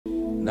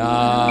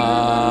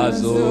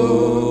nazo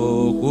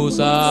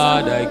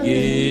kusada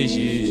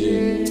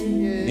gishiye,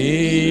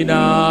 ni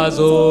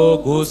nazo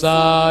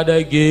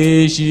kusada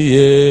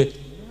gishiye,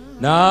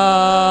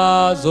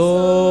 nazo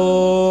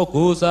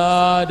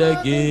kusada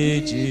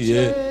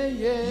gishiye,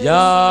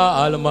 ya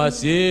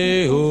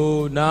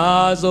almasihu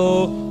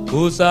nazo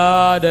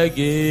kusada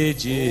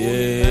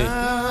gishiye,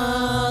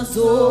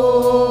 nazo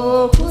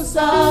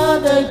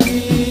kusada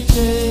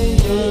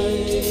gishiye,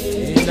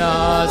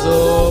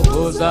 nazo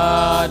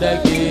kusada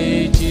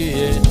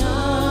gishiye,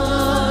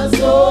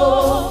 nazo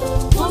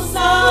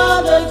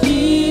kusada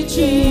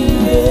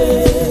gishiye,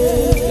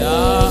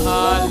 ya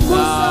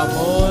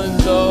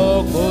almunzo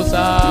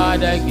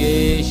kusada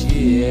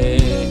gishiye,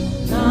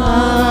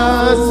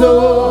 nazo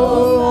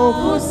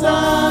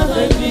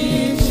kusada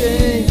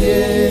gishiye,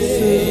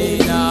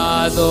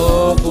 nazo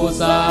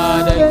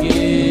kusada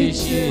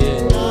gishiye,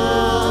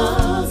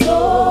 nazo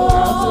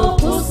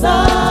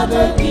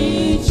kusada gishiye.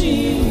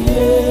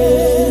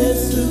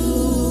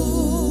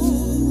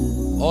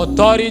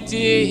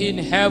 Authority in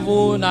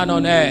heaven and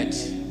on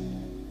earth.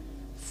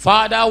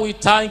 Father, we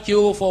thank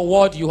you for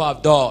what you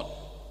have done.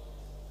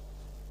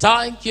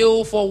 Thank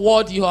you for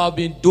what you have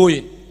been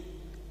doing.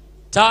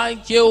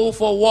 Thank you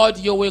for what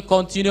you will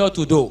continue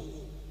to do.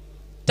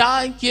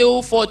 Thank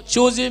you for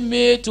choosing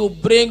me to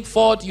bring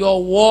forth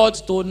your word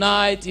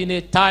tonight in a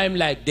time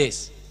like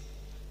this.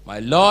 My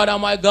Lord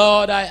and my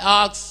God, I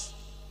ask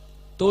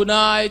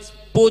tonight,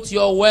 put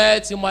your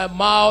words in my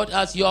mouth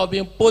as you have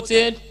been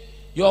putting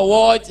your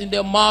words in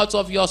the mouth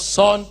of your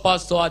son,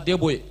 Pastor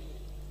Adeboye.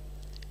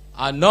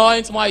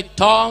 Anoint my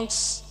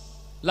tongues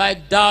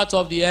like that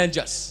of the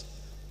angels.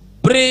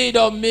 Breathe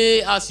on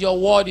me as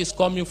your word is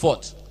coming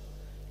forth.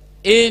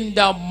 In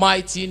the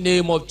mighty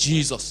name of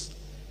Jesus.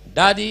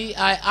 Daddy,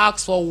 I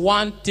ask for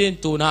one thing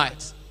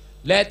tonight.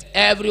 Let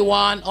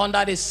everyone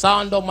under the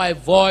sound of my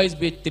voice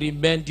be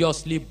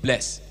tremendously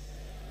blessed.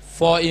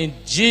 For in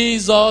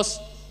Jesus'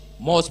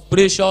 most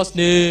precious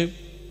name,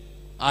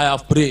 I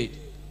have prayed.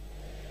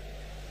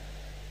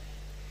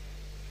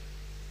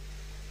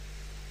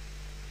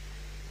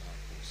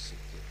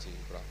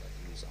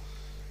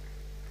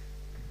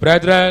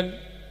 Brethren,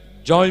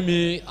 join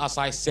me as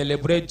I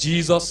celebrate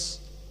Jesus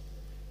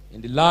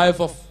in the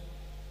life of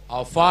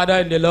our Father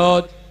in the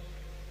Lord,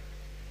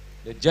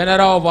 the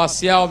General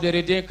Overseer of the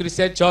Redeemed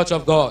Christian Church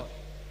of God,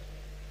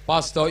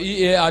 Pastor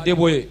E.A.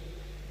 Adeboye, and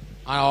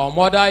our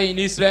mother in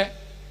Israel,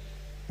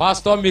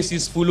 Pastor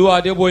Mrs. Fulu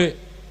Adeboye,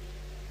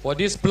 for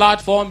this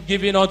platform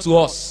given unto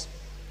us.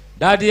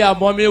 Daddy and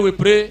Mommy, we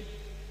pray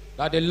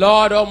that the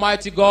Lord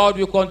Almighty God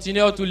will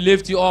continue to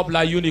lift you up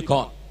like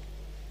unicorn.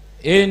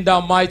 In the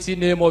mighty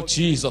name of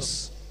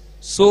Jesus.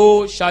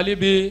 So shall it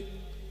be.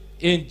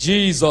 In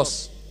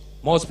Jesus'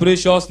 most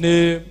precious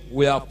name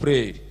we have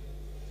prayed.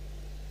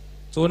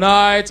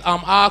 Tonight I'm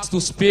asked to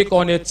speak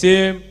on a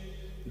theme,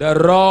 the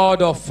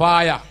rod of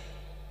fire.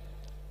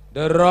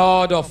 The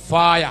rod of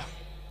fire.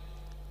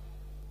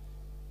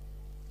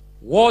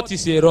 What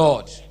is a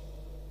rod?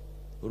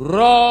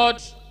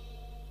 Rod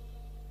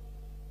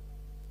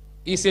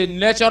is a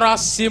natural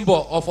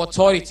symbol of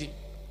authority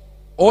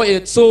or a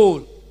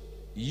tool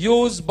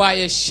used by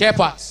a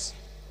shepherd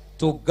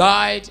to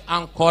guide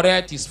and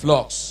correct his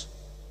flocks,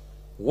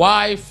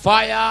 while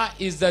fire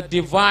is the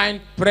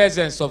divine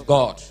presence of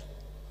God.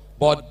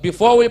 But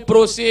before we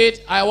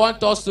proceed, I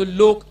want us to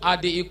look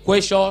at the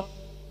equation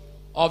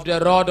of the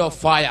rod of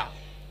fire.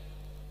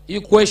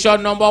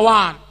 Equation number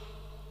 1.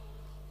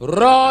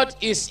 Rod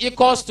is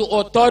equals to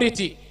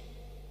authority,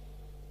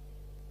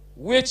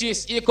 which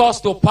is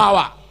equals to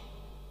power.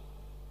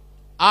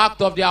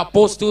 Act of the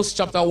Apostles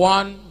chapter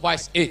 1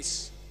 verse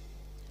 8.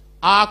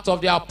 Act of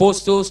the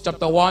Apostles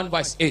chapter 1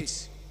 verse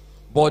 8.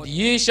 But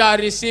ye shall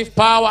receive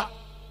power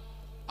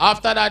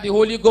after that the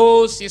Holy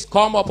Ghost is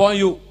come upon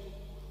you,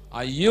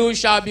 and you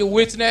shall be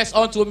witness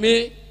unto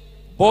me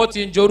both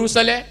in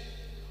Jerusalem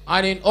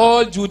and in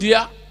all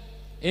Judea,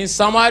 in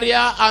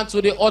Samaria, and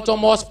to the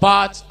uttermost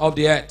part of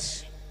the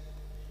earth.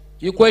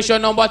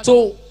 Equation number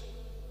 2.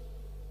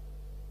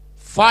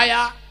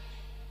 Fire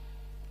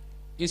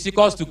is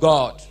equals to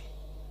God.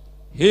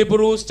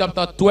 Hebrews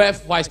chapter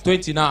 12 verse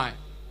 29.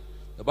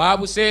 The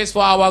Bible says,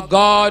 for our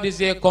God is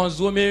a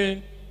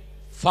consuming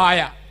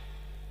fire.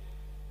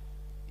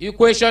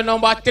 Equation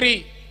number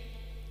 3.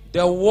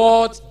 The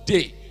word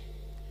day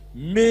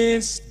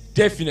means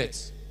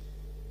definite.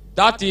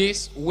 That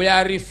is, we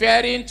are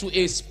referring to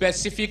a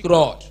specific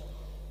rod,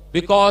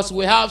 because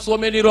we have so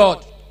many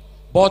rods.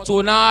 But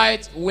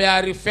tonight, we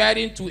are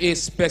referring to a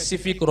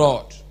specific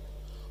rod.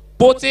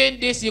 Putting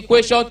this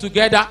equation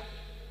together,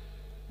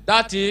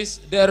 that is,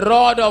 the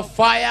rod of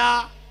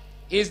fire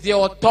is the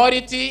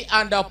authority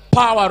and the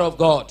power of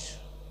God.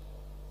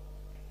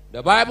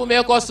 The Bible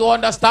makes us to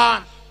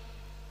understand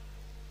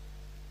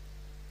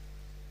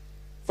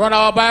from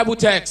our Bible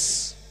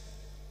text.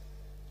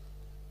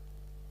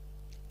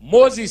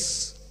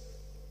 Moses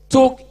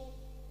took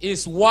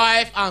his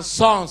wife and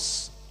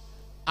sons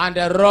and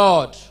the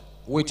rod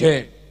with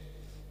him.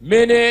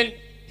 Meaning,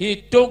 he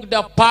took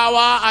the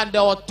power and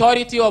the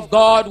authority of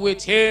God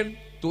with him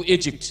to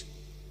Egypt.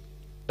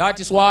 That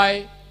is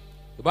why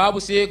the Bible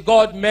says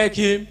God make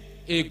him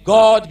a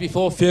God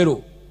before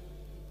Pharaoh.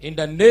 In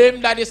the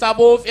name that is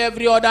above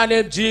every other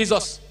name,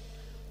 Jesus,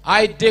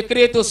 I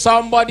decree to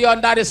somebody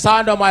under the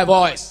sound of my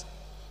voice,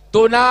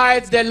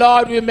 tonight the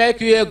Lord will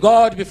make you a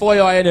God before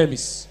your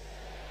enemies.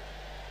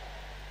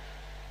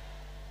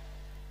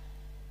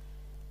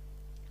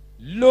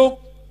 Luke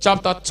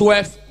chapter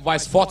 12,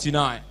 verse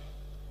 49.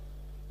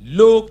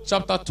 Luke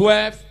chapter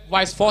 12,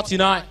 verse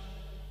 49.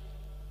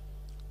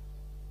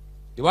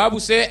 The Bible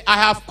says, I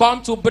have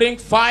come to bring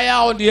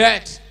fire on the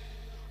earth,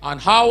 and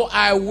how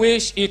I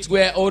wish it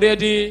were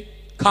already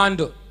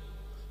kindled.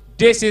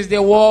 This is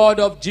the word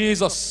of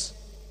Jesus.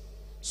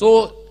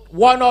 So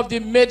one of the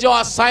major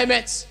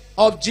assignments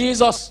of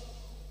Jesus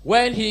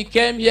when he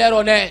came here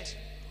on earth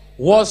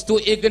was to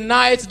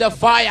ignite the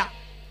fire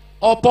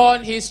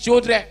upon his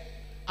children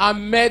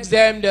and make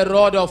them the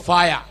rod of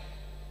fire.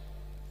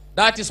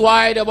 That is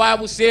why the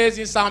Bible says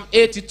in Psalm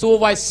 82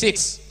 verse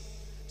 6,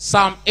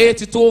 Psalm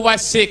 82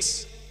 verse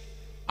 6,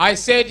 I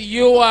said,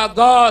 you are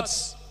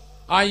gods,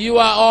 and you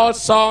are all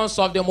sons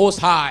of the Most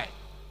High.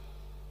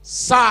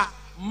 Sir,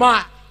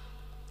 man,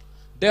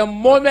 the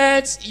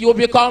moment you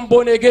become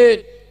born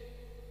again,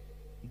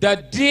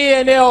 the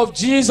DNA of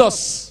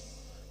Jesus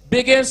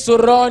begins to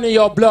run in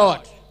your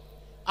blood,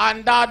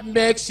 and that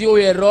makes you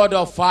a rod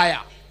of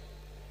fire.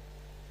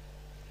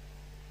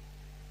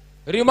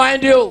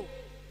 Remind you,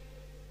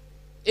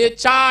 a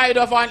child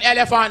of an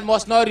elephant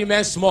must not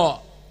remain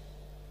small,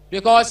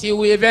 because he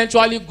will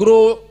eventually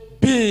grow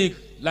big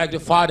like the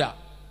father.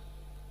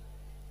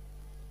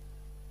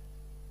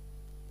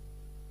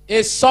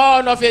 A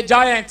son of a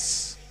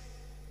giant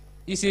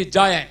is a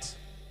giant.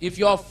 If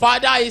your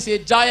father is a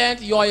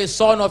giant, you are a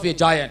son of a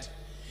giant.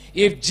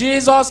 If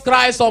Jesus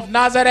Christ of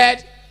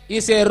Nazareth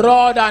is a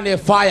rod and a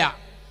fire,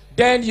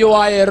 then you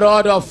are a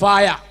rod of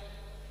fire.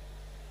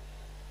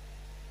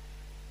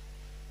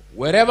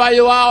 Wherever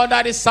you are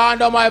under the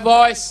sound of my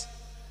voice,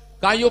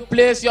 can you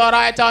place your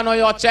right hand on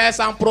your chest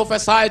and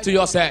prophesy to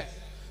yourself?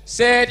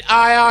 Say,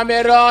 I am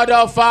a rod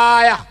of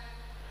fire.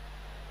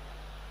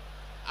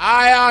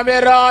 I am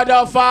a rod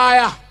of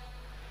fire.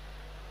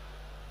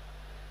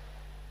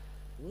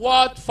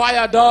 What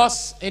fire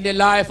does in the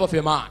life of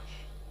a man?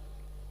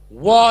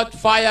 What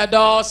fire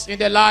does in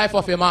the life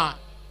of a man?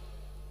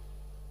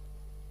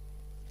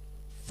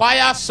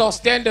 Fire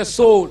sustains the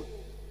soul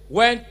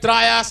when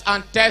trials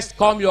and tests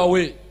come your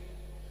way.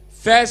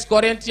 1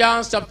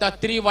 Corinthians chapter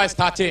 3 verse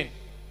 13.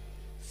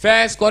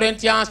 1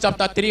 Corinthians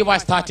chapter 3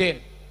 verse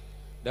 13.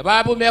 The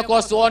Bible makes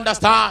us to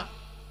understand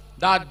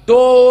that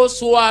those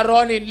who are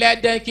running,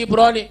 let them keep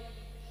running.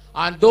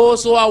 And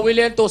those who are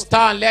willing to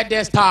stand, let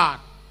them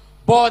stand.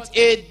 But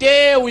a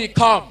day will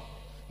come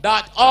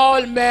that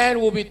all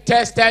men will be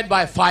tested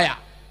by fire.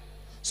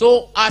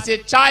 So as a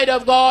child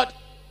of God,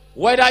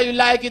 whether you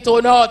like it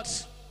or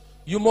not,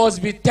 you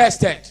must be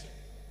tested.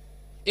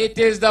 It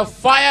is the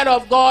fire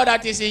of God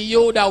that is in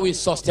you that will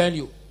sustain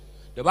you.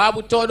 The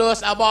Bible told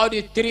us about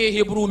the three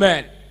Hebrew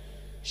men,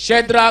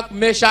 Shadrach,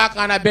 Meshach,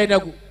 and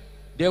Abednego.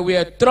 They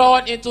were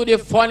thrown into the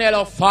funnel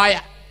of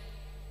fire,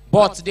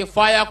 but the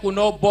fire could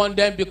not burn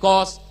them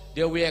because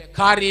they were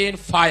carrying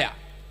fire.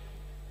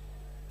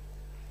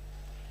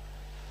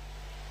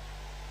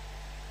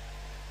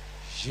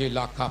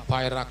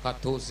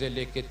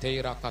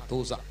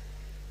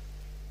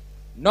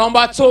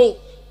 Number two,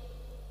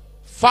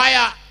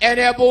 fire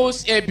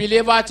enables a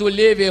believer to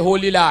live a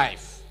holy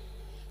life.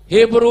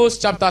 Hebrews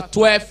chapter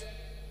 12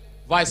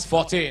 verse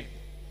 14.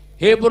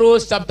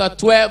 Hebrews chapter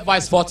 12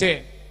 verse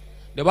 14.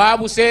 The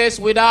Bible says,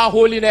 without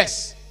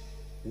holiness,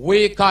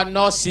 we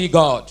cannot see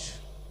God.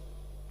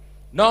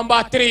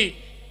 Number three,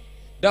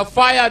 the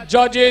fire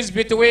judges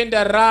between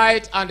the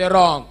right and the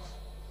wrong.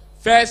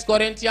 1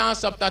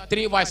 Corinthians chapter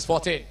 3 verse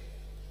 14.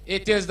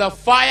 It is the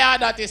fire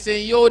that is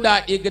in you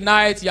that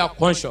ignites your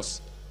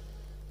conscience.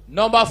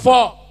 Number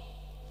four,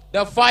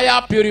 the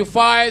fire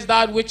purifies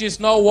that which is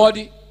not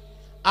worthy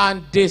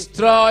and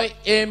destroys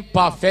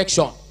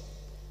imperfection.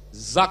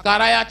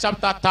 Zechariah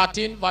chapter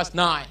 13 verse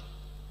 9.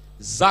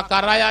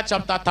 Zechariah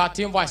chapter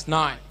 13 verse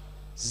 9.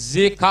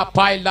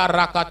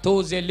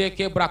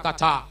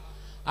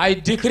 I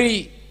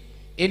decree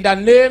in the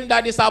name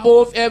that is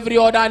above every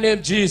other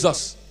name,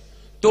 Jesus,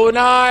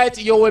 tonight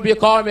you will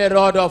become a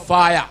rod of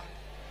fire.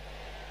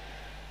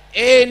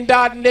 In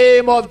the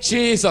name of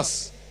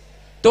Jesus,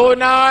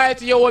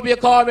 tonight you will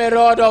become a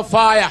rod of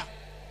fire.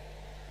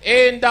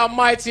 In the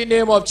mighty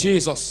name of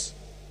Jesus.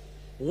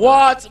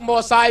 What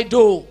must I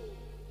do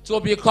to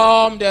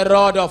become the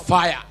rod of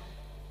fire?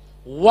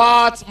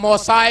 What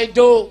must I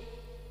do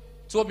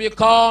to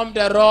become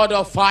the rod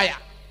of fire?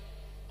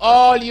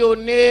 All you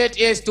need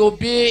is to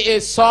be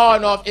a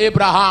son of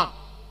Abraham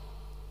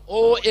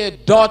or a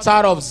daughter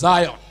of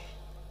Zion.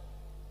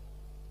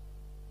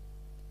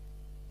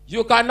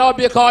 You cannot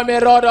become a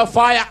rod of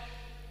fire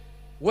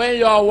when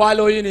you are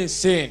wallowing in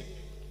sin.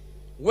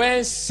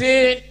 When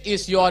sin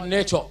is your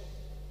nature.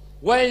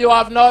 When you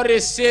have not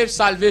received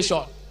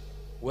salvation.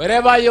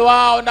 Wherever you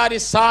are under the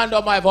sound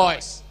of my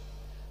voice,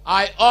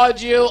 I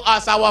urge you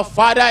as our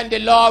Father in the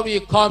Lord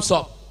will comes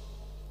up.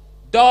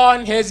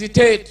 Don't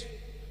hesitate.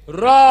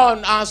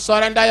 Run and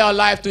surrender your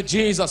life to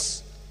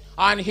Jesus.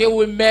 And he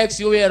will make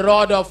you a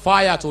rod of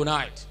fire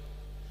tonight.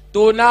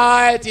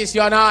 Tonight is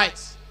your night.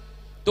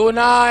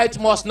 Tonight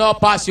must not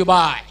pass you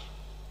by.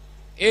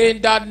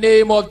 In the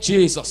name of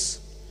Jesus.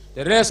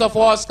 The rest of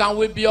us, can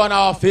we be on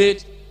our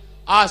feet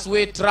as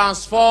we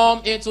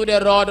transform into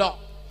the rod of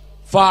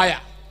fire?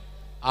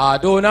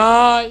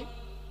 Adonai,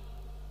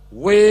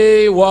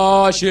 we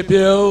worship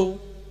you.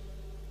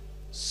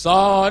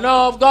 Son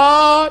of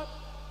God,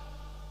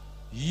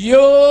 you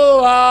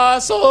are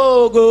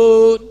so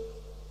good.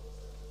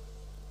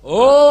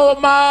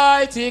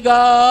 Almighty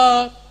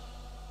God,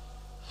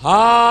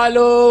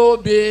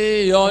 hallowed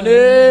be your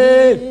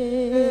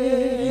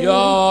name.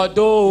 Your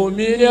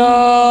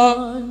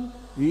dominion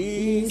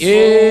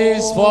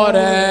is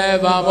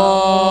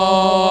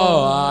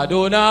forevermore.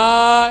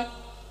 Adonai,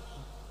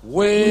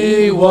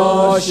 we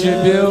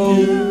worship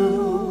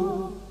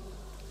you.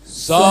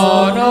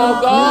 Son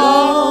of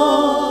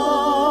God,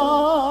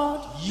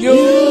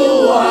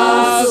 you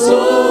are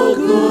so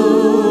good.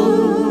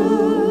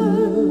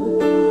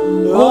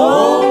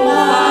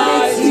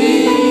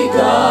 Almighty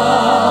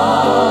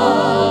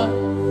God,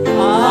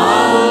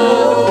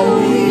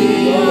 hallowed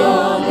be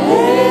your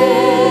name.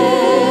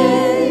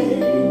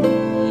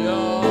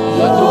 Your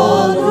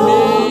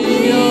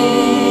dominion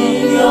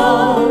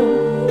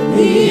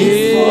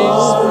is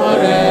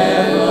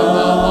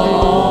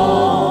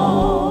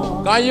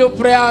forevermore. Can you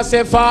pray and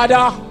say,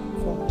 Father,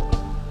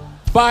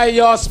 by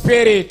your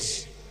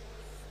Spirit,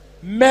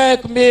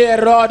 make me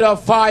a rod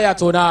of fire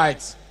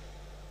tonight.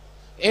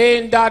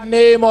 In the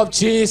name of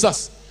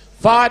Jesus.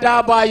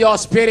 Father, by your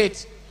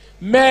Spirit,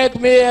 make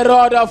me a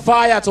rod of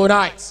fire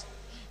tonight.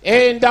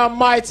 In the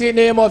mighty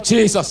name of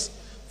Jesus.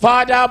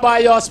 Father, by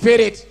your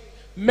Spirit,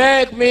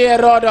 make me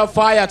a rod of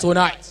fire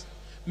tonight.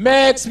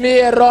 Makes me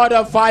a rod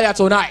of fire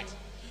tonight.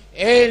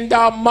 In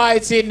the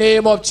mighty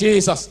name of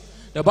Jesus.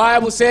 The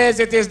Bible says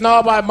it is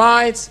not by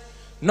might,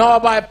 nor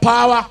by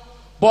power,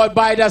 but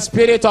by the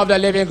Spirit of the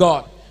living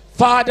God.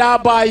 Father,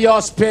 by your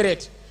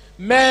Spirit,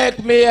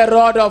 make me a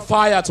rod of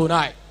fire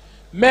tonight.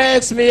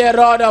 Makes me a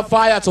rod of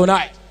fire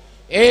tonight.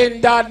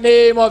 In the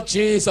name of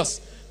Jesus.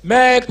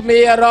 Make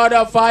me a rod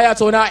of fire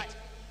tonight.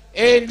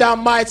 In the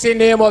mighty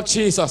name of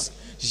Jesus.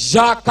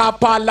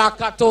 Jakapa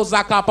lakato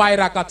zakapai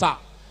rakata.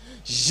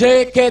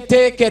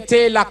 Jekete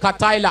kete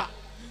lakataila.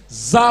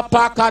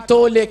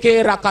 Zapakato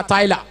leke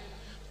rakataila.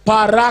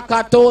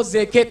 Parakato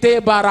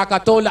zekete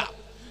barakatola.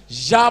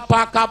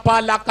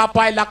 Japakapa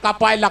lakapai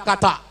lakapai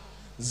lakata.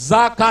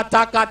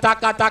 Zakata kata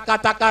kata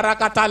kata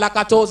karakata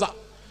lakatoza.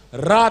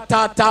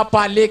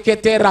 Ratatapa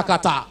lekete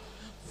rakata.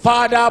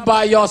 Father,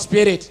 by your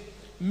Spirit,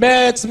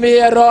 makes me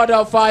a rod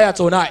of fire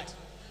tonight.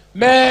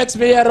 Makes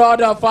me a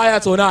rod of fire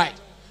tonight.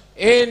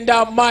 In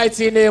the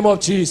mighty name of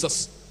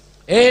Jesus.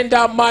 In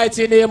the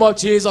mighty name of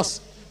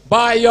Jesus.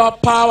 By your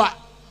power,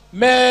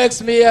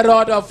 makes me a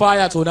rod of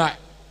fire tonight.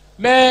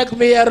 Make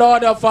me a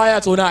rod of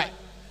fire tonight.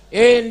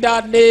 In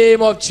the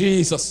name of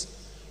Jesus.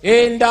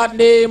 In the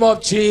name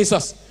of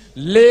Jesus.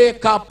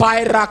 Leka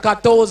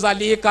pairakatoza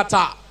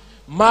likata.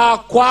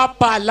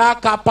 Makwapa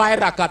laka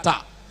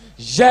pairakata.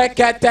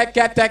 Jekete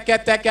kete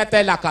kete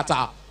kete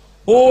lakata.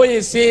 Who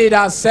is he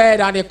that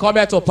said and it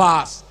cometh to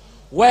pass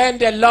when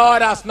the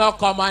Lord has not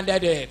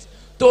commanded it?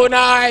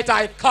 Tonight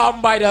I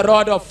come by the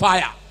rod of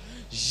fire.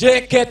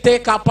 Jekete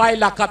kapai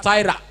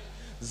lakataira.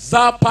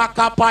 Zapa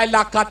kapai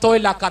lakatoi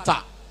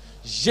lakata.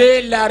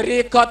 Je la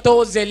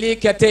rikato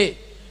zelikete.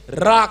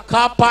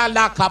 Rakapa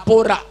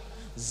lakapura.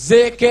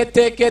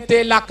 Zekete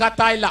kete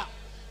lakataila.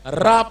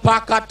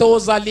 Rapakato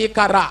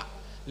zalikara.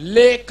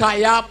 Le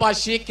kayapa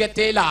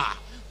shiketela.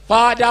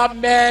 Father,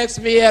 makes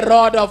me a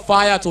rod of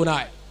fire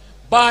tonight.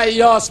 By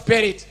your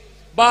Spirit.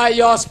 By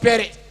your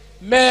Spirit.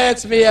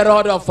 Makes me a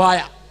rod of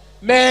fire.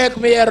 Make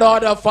me a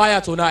rod of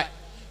fire tonight.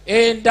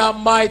 In the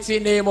mighty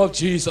name of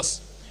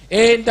Jesus.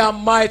 In the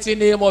mighty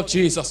name of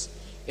Jesus.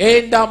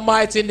 In the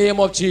mighty name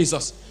of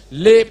Jesus.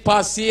 Le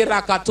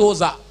pasira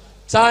katoza.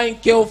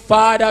 Thank you,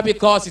 Father,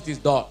 because it is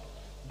done.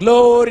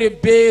 Glory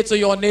be to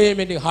your name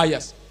in the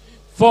highest.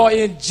 For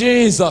in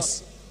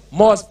Jesus'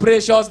 most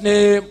precious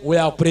name we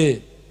are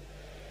praying.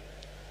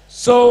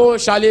 So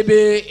shall it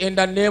be in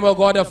the name of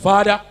God the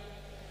Father,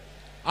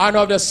 and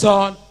of the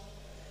Son,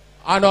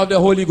 and of the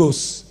Holy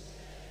Ghost.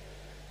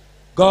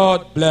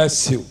 God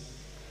bless you.